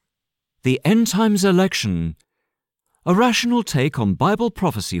The End Times Election, a rational take on Bible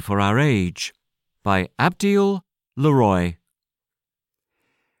prophecy for our age, by Abdiel Leroy.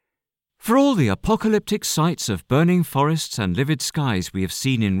 For all the apocalyptic sights of burning forests and livid skies we have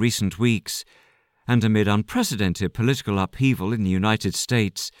seen in recent weeks, and amid unprecedented political upheaval in the United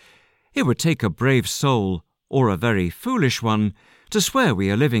States, it would take a brave soul, or a very foolish one, to swear we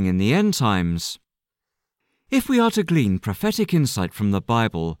are living in the end times. If we are to glean prophetic insight from the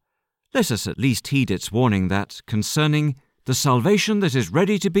Bible, let us at least heed its warning that, concerning the salvation that is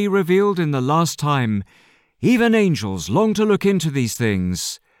ready to be revealed in the last time, even angels long to look into these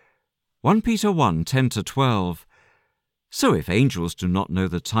things. 1 Peter 1, 10-12. So if angels do not know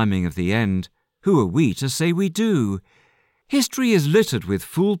the timing of the end, who are we to say we do? History is littered with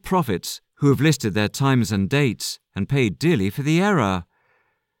fool prophets who have listed their times and dates and paid dearly for the error.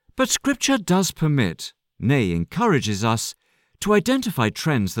 But Scripture does permit, nay, encourages us, to identify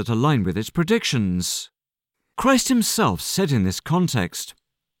trends that align with its predictions. Christ himself said in this context,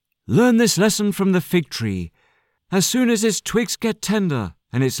 "Learn this lesson from the fig tree. As soon as its twigs get tender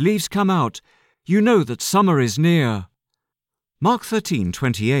and its leaves come out, you know that summer is near." Mark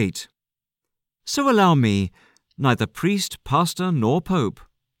 13:28. So allow me, neither priest, pastor, nor pope,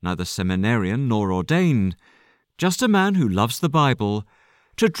 neither seminarian nor ordained, just a man who loves the Bible,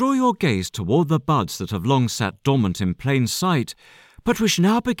 to draw your gaze toward the buds that have long sat dormant in plain sight, but which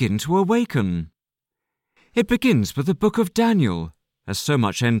now begin to awaken. It begins with the book of Daniel, as so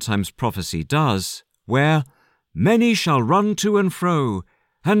much end times prophecy does, where many shall run to and fro,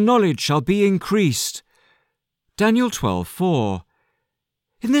 and knowledge shall be increased. Daniel 12:4.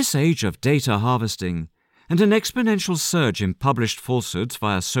 In this age of data harvesting and an exponential surge in published falsehoods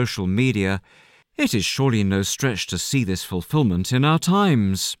via social media, it is surely no stretch to see this fulfillment in our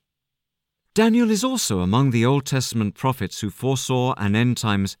times. Daniel is also among the Old Testament prophets who foresaw an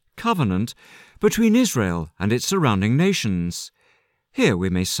end-times covenant between Israel and its surrounding nations. Here we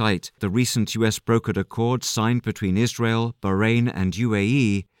may cite the recent US brokered accord signed between Israel, Bahrain and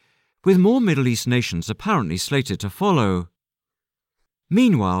UAE, with more Middle East nations apparently slated to follow.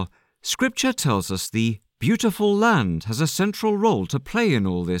 Meanwhile, Scripture tells us the beautiful land has a central role to play in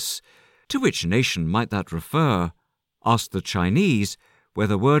all this. To which nation might that refer? Ask the Chinese, where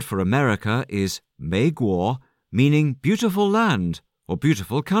the word for America is Meiguo, meaning beautiful land or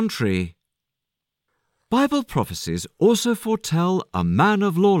beautiful country. Bible prophecies also foretell a man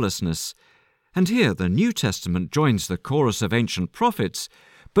of lawlessness, and here the New Testament joins the chorus of ancient prophets,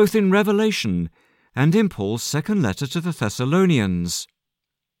 both in Revelation and in Paul's second letter to the Thessalonians.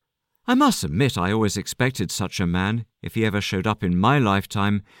 I must admit I always expected such a man, if he ever showed up in my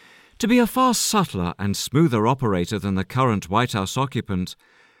lifetime, to be a far subtler and smoother operator than the current White House occupant.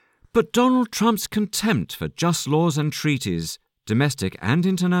 But Donald Trump's contempt for just laws and treaties, domestic and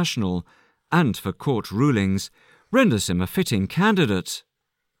international, and for court rulings, renders him a fitting candidate.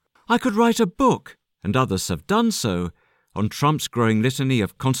 I could write a book, and others have done so, on Trump's growing litany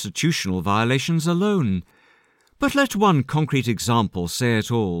of constitutional violations alone. But let one concrete example say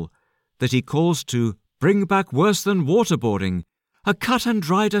it all, that he calls to bring back worse than waterboarding, a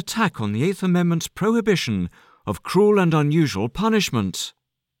cut-and-dried attack on the Eighth Amendment's prohibition of cruel and unusual punishment.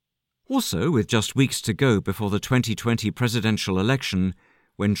 Also, with just weeks to go before the 2020 presidential election,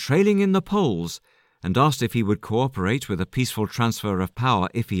 when trailing in the polls, and asked if he would cooperate with a peaceful transfer of power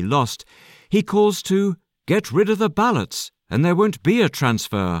if he lost, he calls to get rid of the ballots, and there won't be a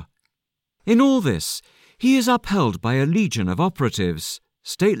transfer. In all this, he is upheld by a legion of operatives,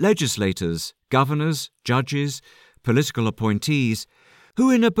 state legislators, governors, judges, political appointees,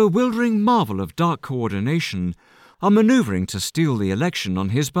 who in a bewildering marvel of dark coordination are manoeuvring to steal the election on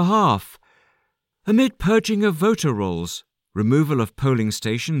his behalf. Amid purging of voter rolls, removal of polling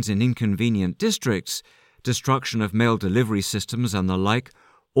stations in inconvenient districts, destruction of mail delivery systems and the like,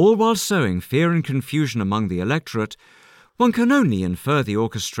 all while sowing fear and confusion among the electorate, one can only infer the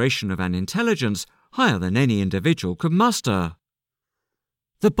orchestration of an intelligence higher than any individual could muster.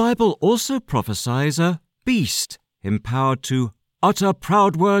 The Bible also prophesies a beast empowered to utter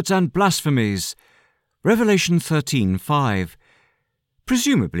proud words and blasphemies. Revelation 13:5.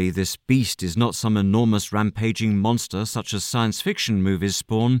 Presumably this beast is not some enormous rampaging monster such as science fiction movies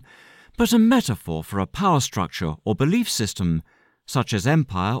spawn, but a metaphor for a power structure or belief system, such as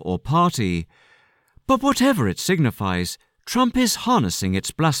empire or party. But whatever it signifies, Trump is harnessing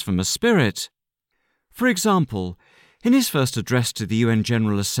its blasphemous spirit. For example, in his first address to the UN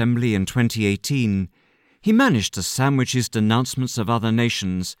General Assembly in 2018, he managed to sandwich his denouncements of other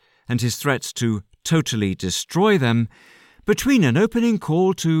nations and his threats to totally destroy them between an opening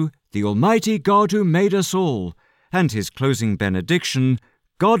call to the Almighty God who made us all and his closing benediction,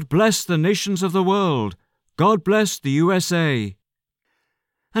 God bless the nations of the world. God bless the USA.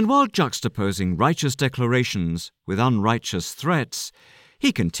 And while juxtaposing righteous declarations with unrighteous threats,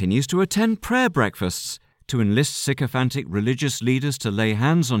 he continues to attend prayer breakfasts, to enlist sycophantic religious leaders to lay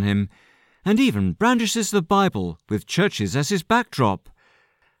hands on him, and even brandishes the Bible with churches as his backdrop.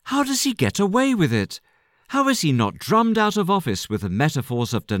 How does he get away with it? How is he not drummed out of office with the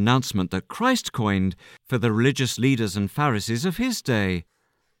metaphors of denouncement that Christ coined for the religious leaders and Pharisees of his day?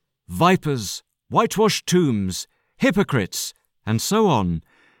 Vipers, whitewashed tombs, hypocrites, and so on.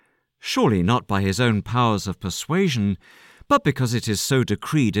 Surely not by his own powers of persuasion, but because it is so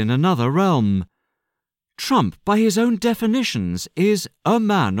decreed in another realm. Trump, by his own definitions, is a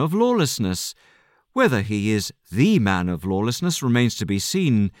man of lawlessness. Whether he is the man of lawlessness remains to be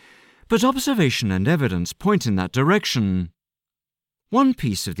seen, but observation and evidence point in that direction. One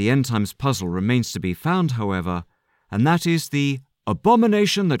piece of the end times puzzle remains to be found, however, and that is the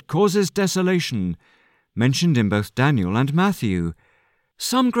abomination that causes desolation, mentioned in both Daniel and Matthew.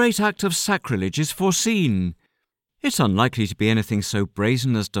 Some great act of sacrilege is foreseen. It's unlikely to be anything so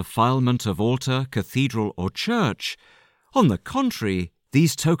brazen as defilement of altar, cathedral, or church. On the contrary,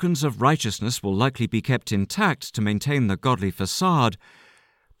 these tokens of righteousness will likely be kept intact to maintain the godly facade,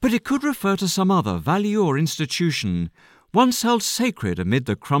 but it could refer to some other value or institution, once held sacred amid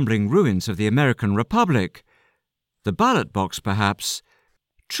the crumbling ruins of the American Republic. The ballot box, perhaps.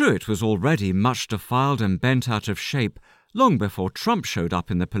 True, it was already much defiled and bent out of shape long before Trump showed up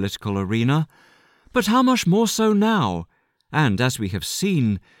in the political arena, but how much more so now? And, as we have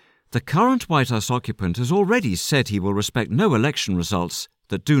seen, the current White House occupant has already said he will respect no election results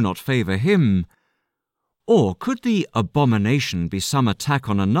that do not favour him. Or could the abomination be some attack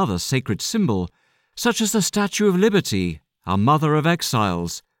on another sacred symbol, such as the Statue of Liberty, our mother of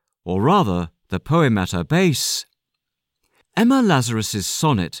exiles, or rather, the poem at her base? Emma Lazarus's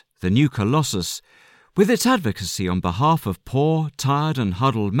sonnet, The New Colossus, with its advocacy on behalf of poor, tired and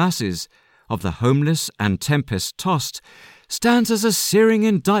huddled masses, of the homeless and tempest-tossed, stands as a searing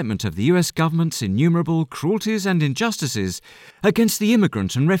indictment of the US government's innumerable cruelties and injustices against the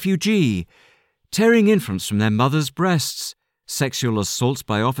immigrant and refugee, tearing infants from their mothers' breasts, sexual assaults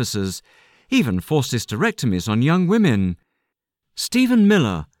by officers, even forced hysterectomies on young women. Stephen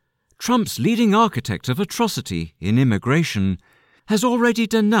Miller, Trump's leading architect of atrocity in immigration, has already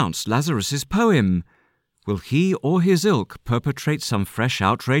denounced Lazarus's poem. Will he or his ilk perpetrate some fresh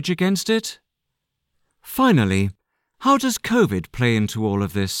outrage against it? Finally, how does COVID play into all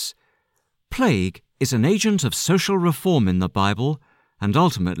of this? Plague is an agent of social reform in the Bible, and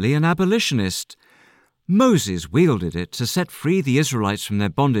ultimately an abolitionist. Moses wielded it to set free the Israelites from their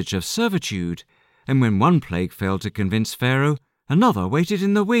bondage of servitude, and when one plague failed to convince Pharaoh, another waited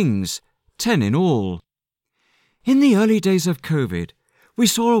in the wings, 10 in all. In the early days of COVID, we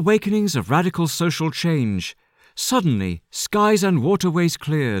saw awakenings of radical social change. Suddenly, skies and waterways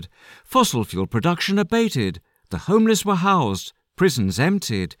cleared, fossil fuel production abated, the homeless were housed, prisons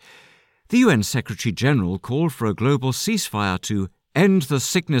emptied. The UN Secretary-General called for a global ceasefire to end the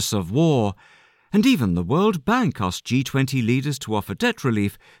sickness of war, and even the World Bank asked G20 leaders to offer debt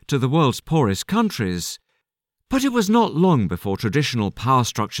relief to the world's poorest countries. But it was not long before traditional power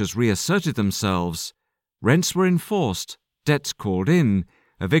structures reasserted themselves. Rents were enforced, debts called in,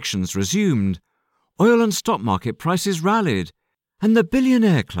 evictions resumed, oil and stock market prices rallied, and the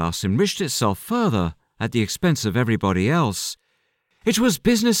billionaire class enriched itself further at the expense of everybody else. It was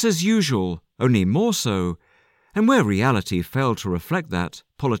business as usual, only more so, and where reality failed to reflect that,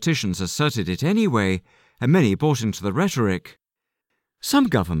 politicians asserted it anyway, and many bought into the rhetoric. Some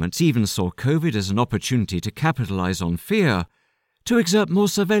governments even saw COVID as an opportunity to capitalize on fear, to exert more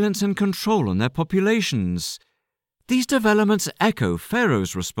surveillance and control on their populations. These developments echo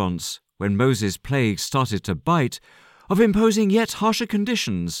Pharaoh's response, when Moses' plague started to bite, of imposing yet harsher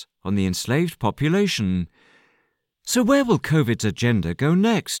conditions on the enslaved population. So where will COVID's agenda go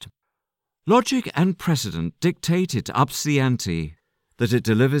next? Logic and precedent dictate it ups the ante, that it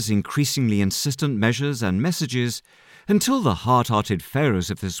delivers increasingly insistent measures and messages until the hard-hearted pharaohs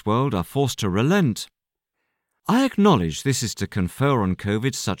of this world are forced to relent. I acknowledge this is to confer on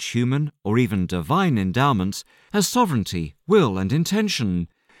COVID such human or even divine endowments as sovereignty, will and intention.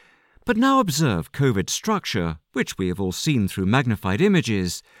 But now observe COVID's structure, which we have all seen through magnified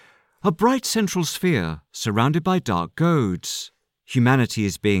images, a bright central sphere surrounded by dark goads. Humanity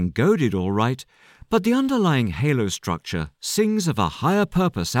is being goaded all right, but the underlying halo structure sings of a higher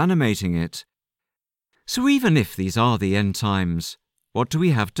purpose animating it. So even if these are the end times, what do we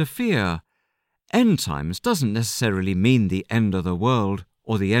have to fear? End times doesn't necessarily mean the end of the world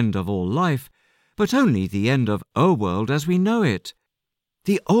or the end of all life, but only the end of a world as we know it.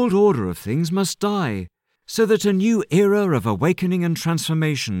 The old order of things must die, so that a new era of awakening and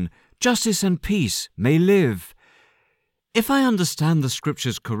transformation, justice and peace may live. If I understand the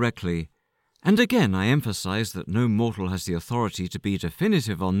Scriptures correctly, and again I emphasize that no mortal has the authority to be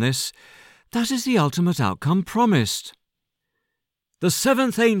definitive on this, that is the ultimate outcome promised. The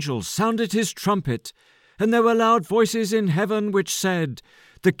seventh angel sounded his trumpet, and there were loud voices in heaven which said,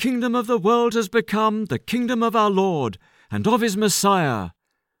 "The kingdom of the world has become the kingdom of our Lord, and of his Messiah."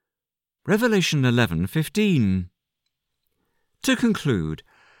 Revelation 11:15. To conclude,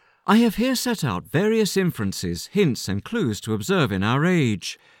 I have here set out various inferences, hints, and clues to observe in our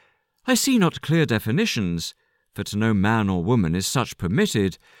age. I see not clear definitions, for to no man or woman is such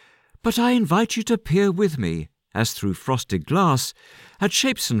permitted, but I invite you to peer with me, as through frosted glass, at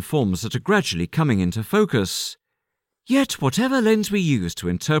shapes and forms that are gradually coming into focus. Yet whatever lens we use to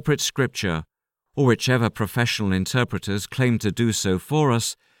interpret Scripture, or whichever professional interpreters claim to do so for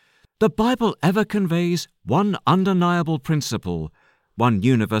us, the Bible ever conveys one undeniable principle, one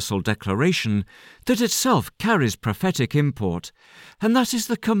universal declaration that itself carries prophetic import, and that is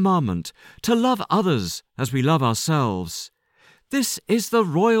the commandment to love others as we love ourselves. This is the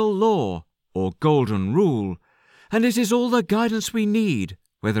royal law, or golden rule, and it is all the guidance we need,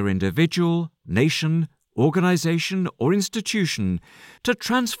 whether individual, nation, organization, or institution, to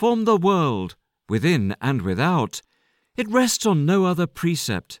transform the world, within and without. It rests on no other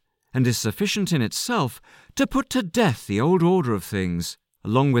precept, and is sufficient in itself to put to death the old order of things,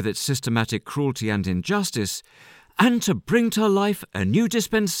 along with its systematic cruelty and injustice, and to bring to life a new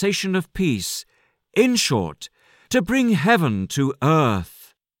dispensation of peace. In short, to bring heaven to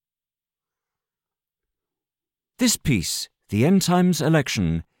earth. This piece, The End Times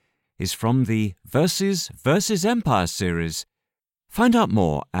Election, is from the Verses vs. Empire series. Find out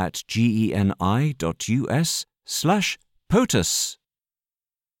more at geni.us/POTUS.